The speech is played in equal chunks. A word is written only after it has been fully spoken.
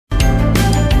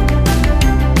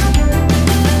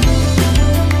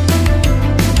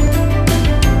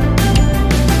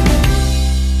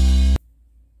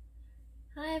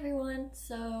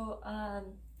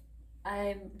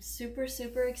I'm super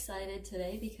excited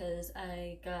today because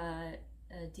I got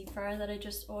a deep fryer that I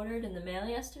just ordered in the mail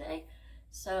yesterday.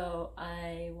 So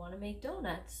I want to make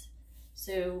donuts.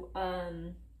 So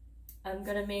I'm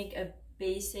gonna make a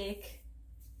basic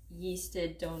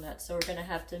yeasted donut. So we're gonna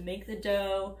have to make the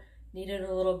dough, knead it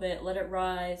a little bit, let it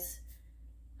rise,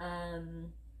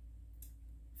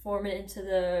 form it into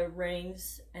the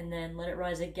rings, and then let it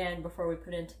rise again before we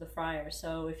put it into the fryer.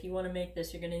 So if you want to make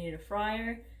this, you're going to need a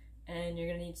fryer and you're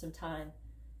going to need some time.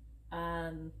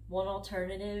 One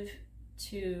alternative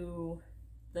to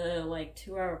the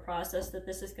 2-hour process that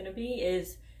this is going to be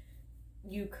is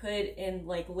you could, in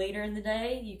later in the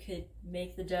day, you could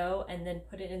make the dough and then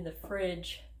put it in the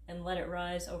fridge and let it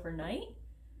rise overnight.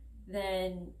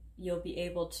 Then you'll be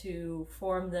able to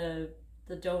form the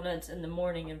donuts in the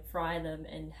morning and fry them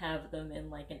and have them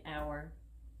in an hour,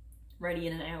 ready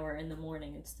in an hour in the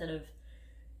morning instead of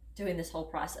doing this whole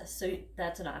process. So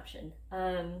that's an option.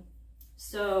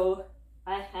 So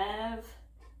I have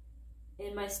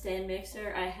in my stand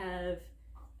mixer, I have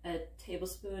a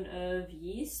tablespoon of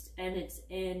yeast and it's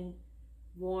in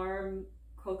warm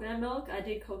coconut milk. I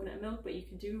did coconut milk, but you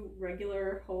can do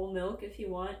regular whole milk if you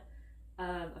want.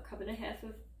 A cup and a half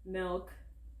of milk,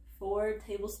 4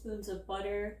 tablespoons of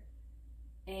butter,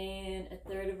 and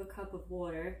 1/3 cup of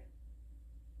water,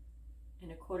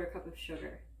 and 1/4 cup of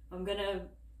sugar. I'm gonna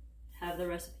have the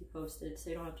recipe posted so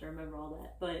you don't have to remember all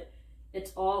that, but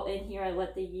it's all in here. I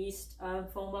let the yeast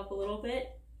foam up a little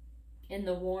bit in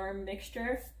the warm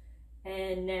mixture,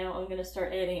 and now I'm gonna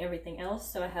start adding everything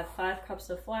else. So I have 5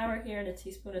 cups of flour here and a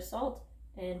teaspoon of salt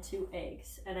and 2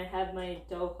 eggs, and I have my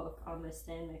dough hook on my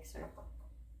stand mixer.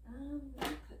 Let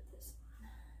me put this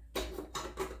on.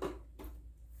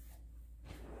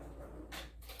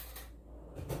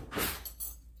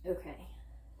 Okay,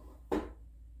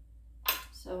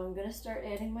 so I'm gonna start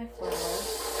adding my flour.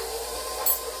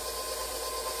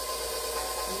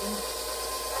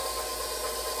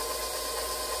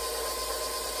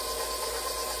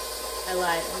 I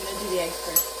lied, I'm gonna do the eggs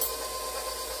first.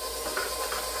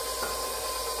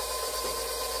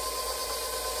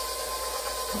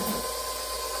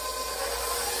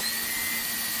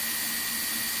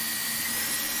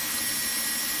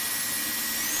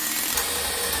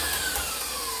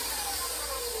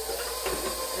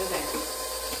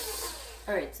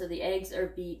 Alright, so the eggs are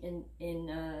beat in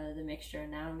the mixture.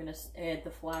 Now I'm going to add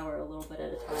the flour a little bit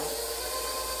at a time.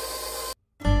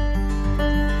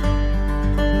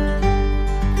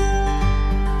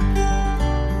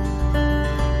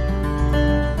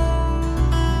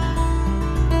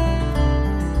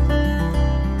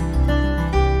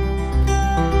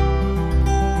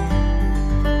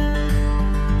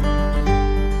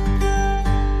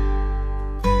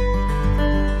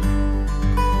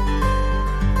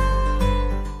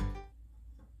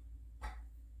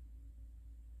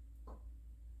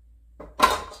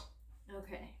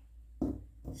 Okay,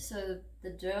 so the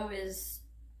dough is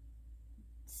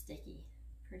sticky,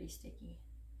 pretty sticky.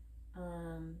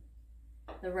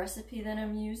 The recipe that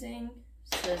I'm using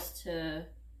says to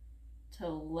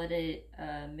let it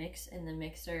mix in the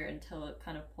mixer until it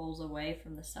kind of pulls away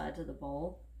from the sides of the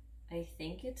bowl. I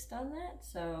think it's done that,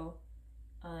 so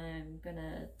I'm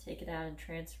gonna take it out and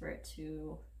transfer it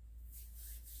to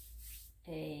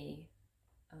a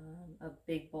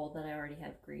big bowl that I already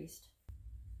have greased.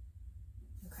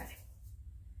 Okay,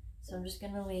 so I'm just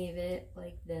gonna leave it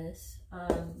like this.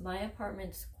 My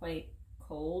apartment's quite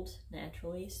cold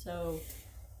naturally, so,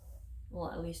 well,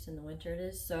 at least in the winter it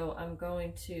is, so I'm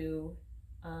going to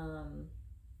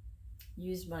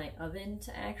use my oven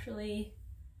to actually,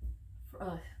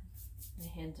 my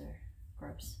hands are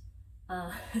gross.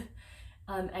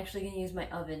 I'm actually gonna use my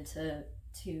oven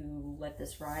to let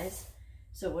this rise.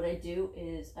 So what I do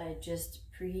is I just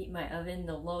preheat my oven.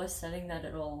 The lowest setting that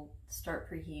it'll start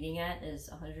preheating at is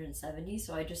 170.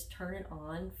 So I just turn it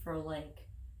on for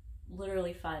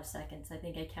literally 5 seconds. I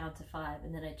think I count to 5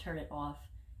 and then I turn it off.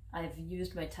 I've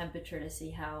used my temperature to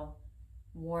see how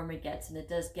warm it gets, and it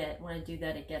does get, when I do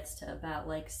that, it gets to about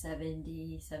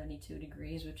 70, 72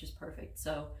 degrees, which is perfect.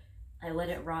 So I let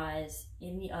it rise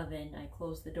in the oven. I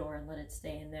close the door and let it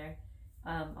stay in there.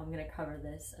 I'm gonna cover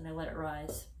this and I let it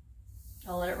rise.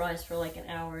 I'll let it rise for an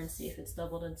hour and see if it's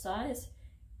doubled in size,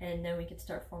 and then we can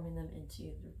start forming them into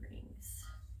the rings.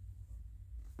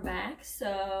 We're back,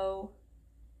 so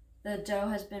the dough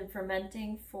has been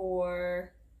fermenting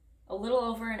for a little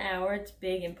over an hour. It's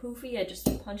big and poofy. I just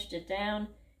punched it down,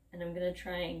 and I'm gonna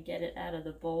try and get it out of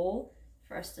the bowl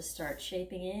for us to start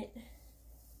shaping it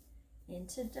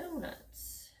into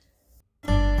donuts.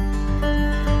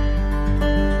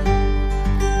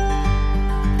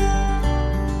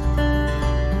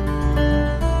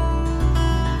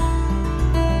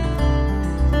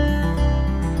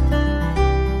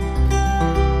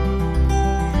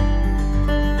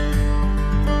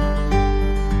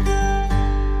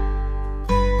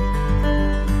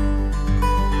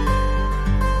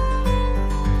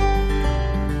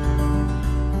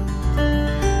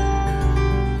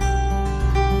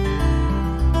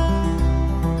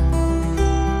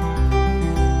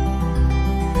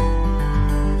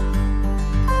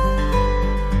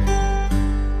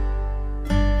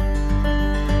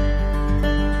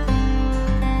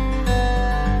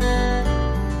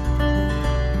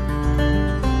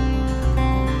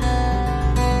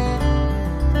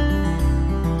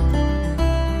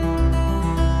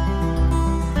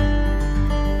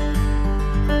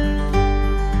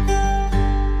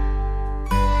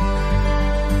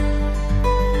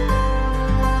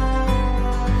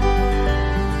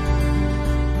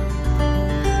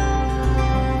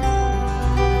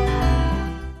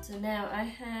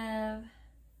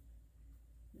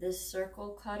 this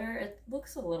circle cutter. It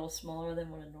looks a little smaller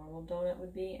than what a normal donut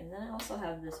would be. And then I also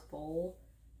have this bowl.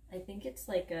 I think it's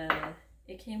like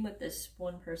it came with this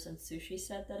one-person sushi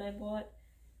set that I bought.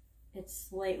 It's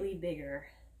slightly bigger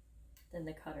than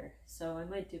the cutter, so I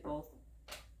might do both.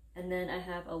 And then I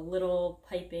have a little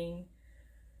piping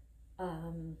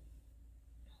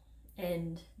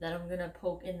end that I'm gonna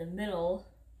poke in the middle,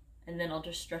 and then I'll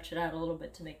just stretch it out a little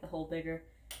bit to make the hole bigger.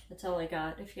 That's all I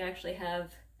got. If you actually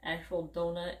have actual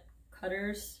donut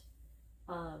cutters,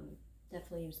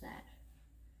 definitely use that.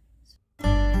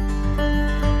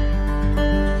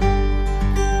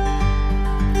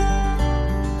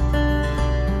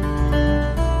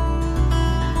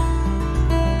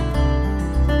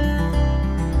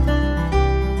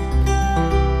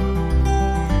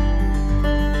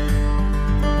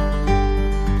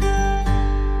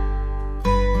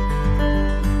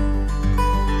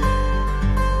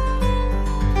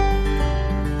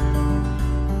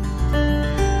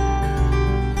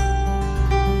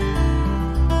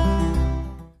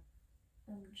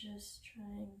 Just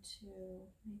trying to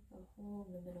make the hole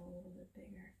in the middle a little bit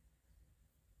bigger.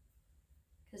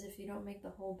 Because if you don't make the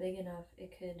hole big enough,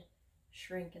 it could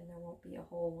shrink and there won't be a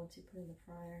hole once you put it in the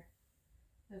fryer.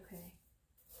 Okay.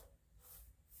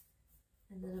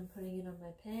 And then I'm putting it on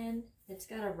my pan. It's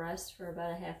got to rest for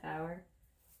about a half hour.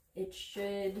 It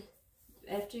should,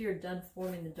 after you're done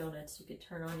forming the donuts, you could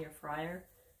turn on your fryer.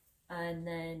 And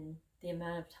then the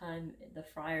amount of time the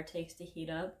fryer takes to heat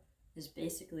up is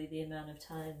basically the amount of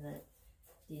time that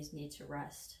these need to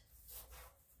rest.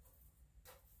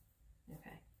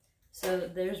 Okay, so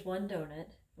there's one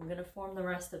donut. I'm gonna form the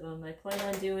rest of them. I plan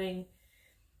on doing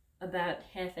about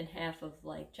half and half of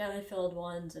like jelly-filled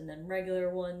ones and then regular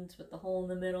ones with the hole in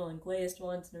the middle and glazed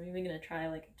ones, and I'm even gonna try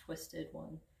like a twisted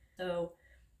one. So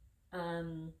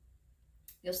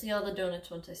you'll see all the donuts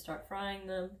once I start frying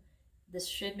them. This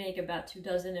should make about 2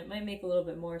 dozen. It might make a little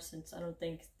bit more since I don't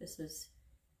think this is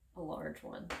a large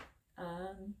one.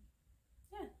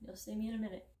 Yeah, you'll see me in a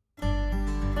minute.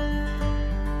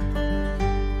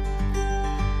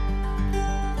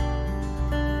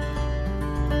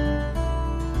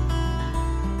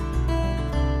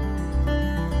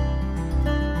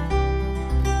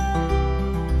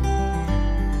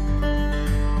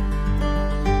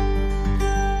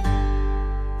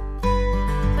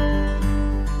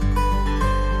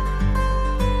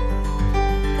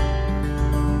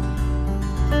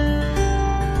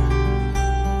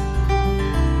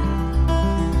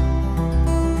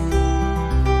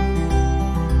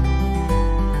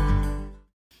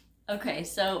 Okay,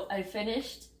 so I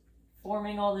finished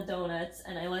forming all the donuts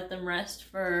and I let them rest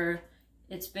for,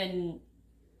 it's been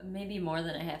maybe more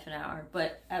than a half an hour,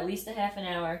 but at least a half an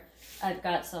hour. I've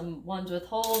got some ones with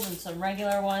holes and some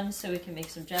regular ones so we can make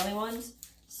some jelly ones.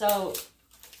 So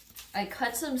I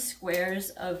cut some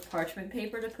squares of parchment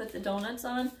paper to put the donuts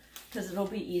on because it'll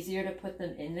be easier to put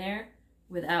them in there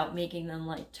without making them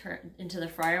like turn into the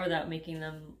fryer, without making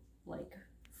them like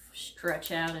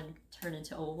stretch out and turn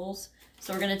into ovals.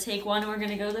 So we're gonna take one and we're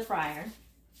gonna go to the fryer.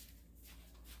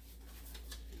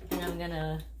 And I'm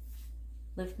gonna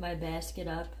lift my basket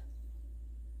up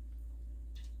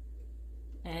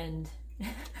and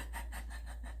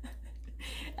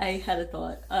I had a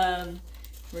thought.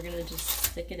 We're gonna just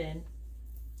stick it in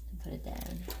and put it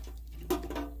down.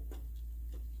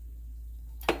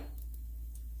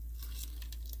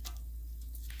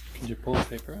 Did you pull the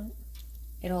paper out?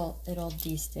 It'll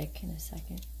de-stick in a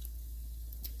second.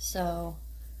 So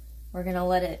we're gonna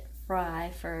let it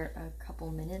fry for a couple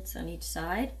minutes on each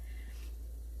side.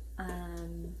 I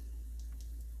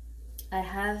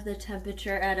have the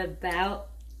temperature at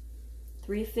about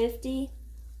 350.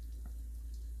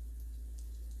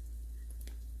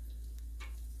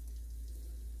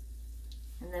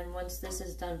 And then once this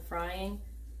is done frying,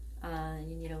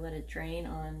 you need to let it drain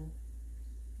on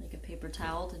like a paper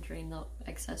towel to drain the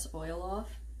excess oil off.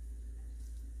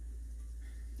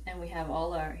 And we have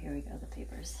all our, here we go, the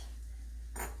paper's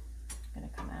gonna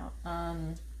come out.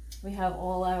 We have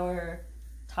all our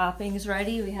toppings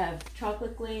ready. We have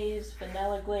chocolate glaze,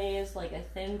 vanilla glaze, like a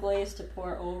thin glaze to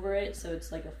pour over it so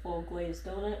it's like a full glazed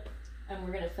donut. And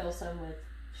we're gonna fill some with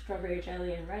strawberry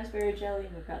jelly and raspberry jelly,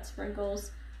 and we've got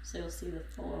sprinkles. So you'll see the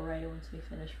full array once we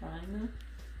finish frying them.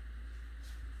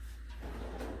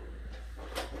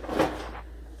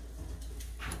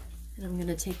 And I'm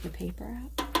gonna take the paper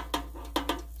out.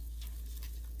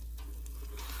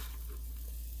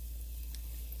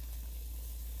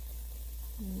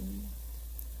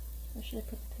 Where should I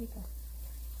put the paper?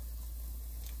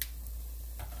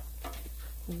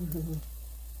 Ooh.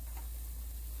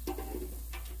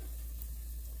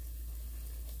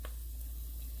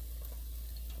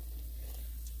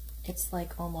 It's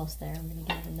like almost there. I'm gonna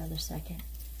give it another second.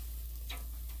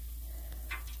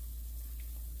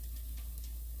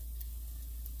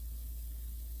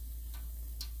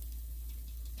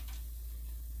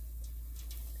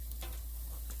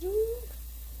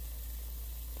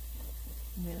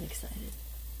 I'm really excited.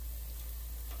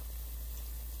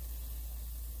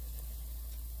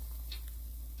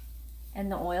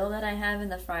 And the oil that I have in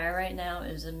the fryer right now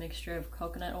is a mixture of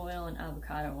coconut oil and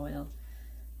avocado oil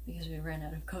because we ran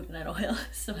out of coconut oil,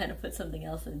 so I had to put something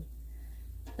else in.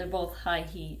 They're both high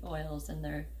heat oils and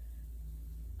they're,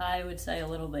 I would say, a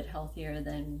little bit healthier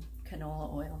than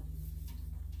canola oil,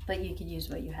 but you can use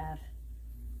what you have.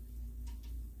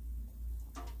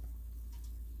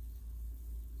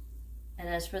 And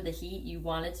as for the heat, you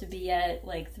want it to be at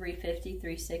like 350,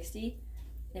 360.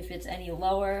 If it's any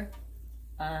lower,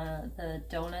 the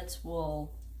donuts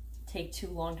will take too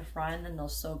long to fry and then they'll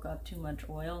soak up too much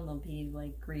oil and they'll be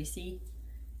like greasy.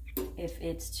 If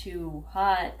it's too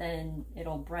hot, then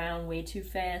it'll brown way too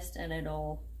fast and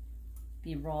it'll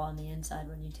be raw on the inside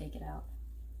when you take it out.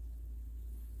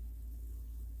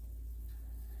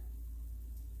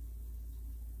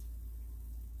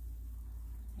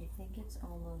 I think it's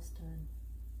almost done.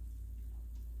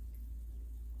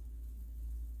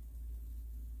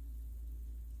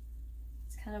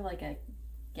 It's kind of like a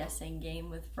guessing game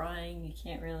with frying. You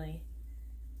can't really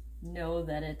know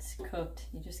that it's cooked.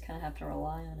 You just kind of have to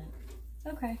rely on it.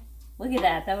 Okay, look at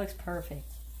that. That looks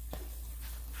perfect.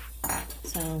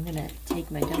 So I'm gonna take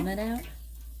my donut out.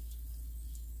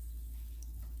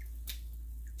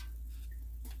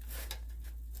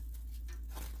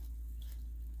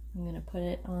 I'm gonna put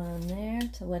it on there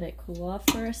to let it cool off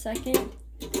for a second.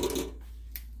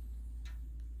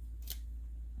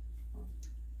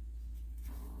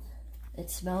 It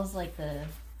smells like the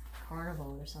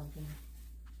carnival or something.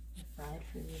 The fried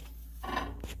food.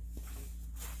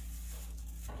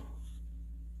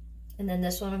 And then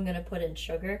this one I'm gonna put in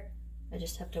sugar. I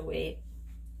just have to wait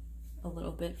a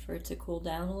little bit for it to cool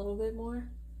down a little bit more.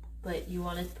 But you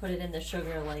want to put it in the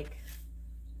sugar like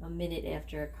a minute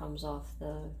after it comes off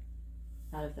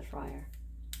out of the fryer.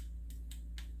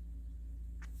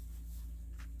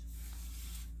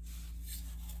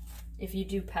 If you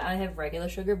do, I have regular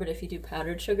sugar, but if you do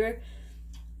powdered sugar,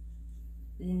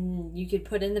 you could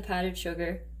put in the powdered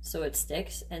sugar so it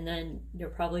sticks, and then you're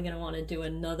probably going to want to do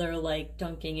another like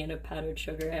dunking in of powdered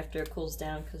sugar after it cools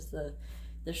down because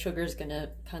the sugar is going to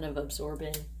kind of absorb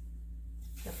in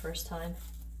the first time.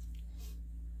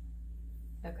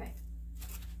 Okay.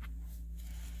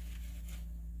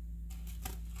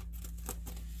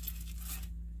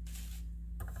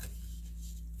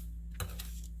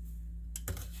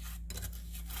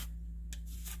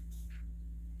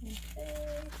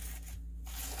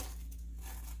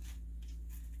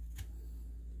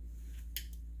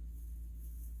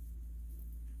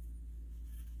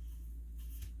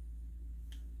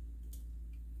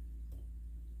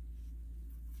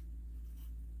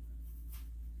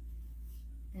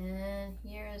 And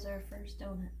here is our first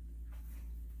donut.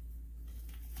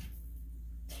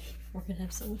 We're gonna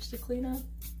have so much to clean up.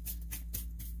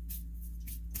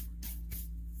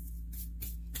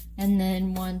 And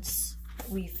then once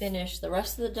we finish the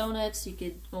rest of the donuts, you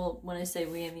could, well, when I say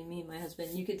we, I mean me and my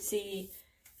husband, you could see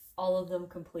all of them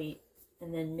complete,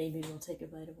 and then maybe we'll take a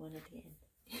bite of one at the end.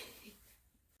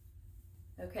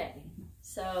 Okay,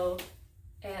 so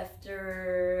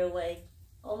after like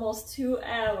almost 2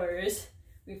 hours,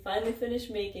 we finally finished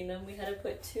making them. We had to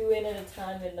put 2 in at a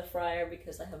time in the fryer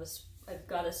because I've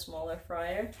got a smaller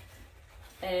fryer.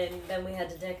 And then we had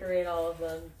to decorate all of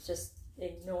them. Just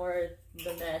ignore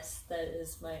the mess that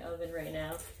is my oven right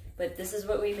now. But this is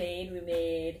what we made. We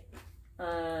made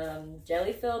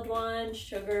jelly-filled ones,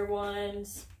 sugar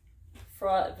ones,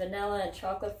 vanilla and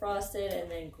chocolate frosted,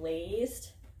 and then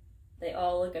glazed. They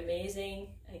all look amazing.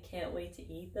 I can't wait to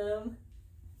eat them.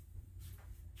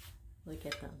 Look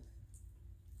at them.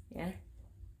 Yeah?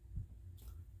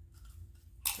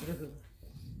 Ooh.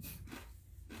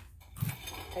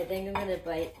 I think I'm gonna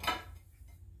bite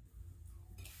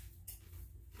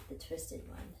the twisted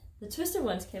one. The twisted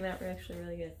ones came out actually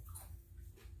really good.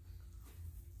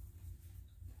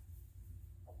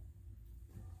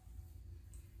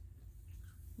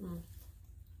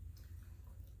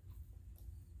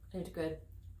 It's good.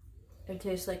 It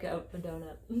tastes like a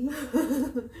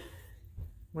donut.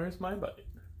 Where's my bite?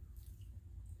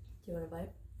 Do you want a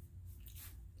bite?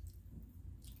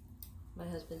 My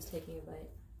husband's taking a bite.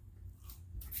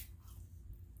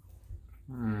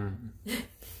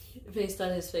 Based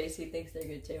on his face, he thinks they're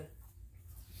good too.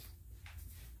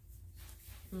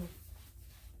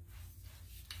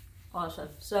 Awesome.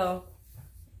 So,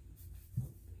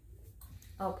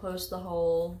 I'll post the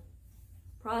whole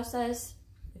process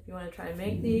if you want to try and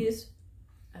make these.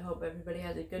 I hope everybody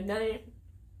has a good night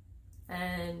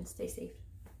and stay safe.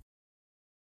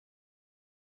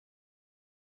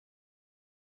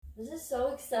 This is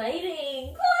so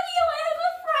exciting! Claudio,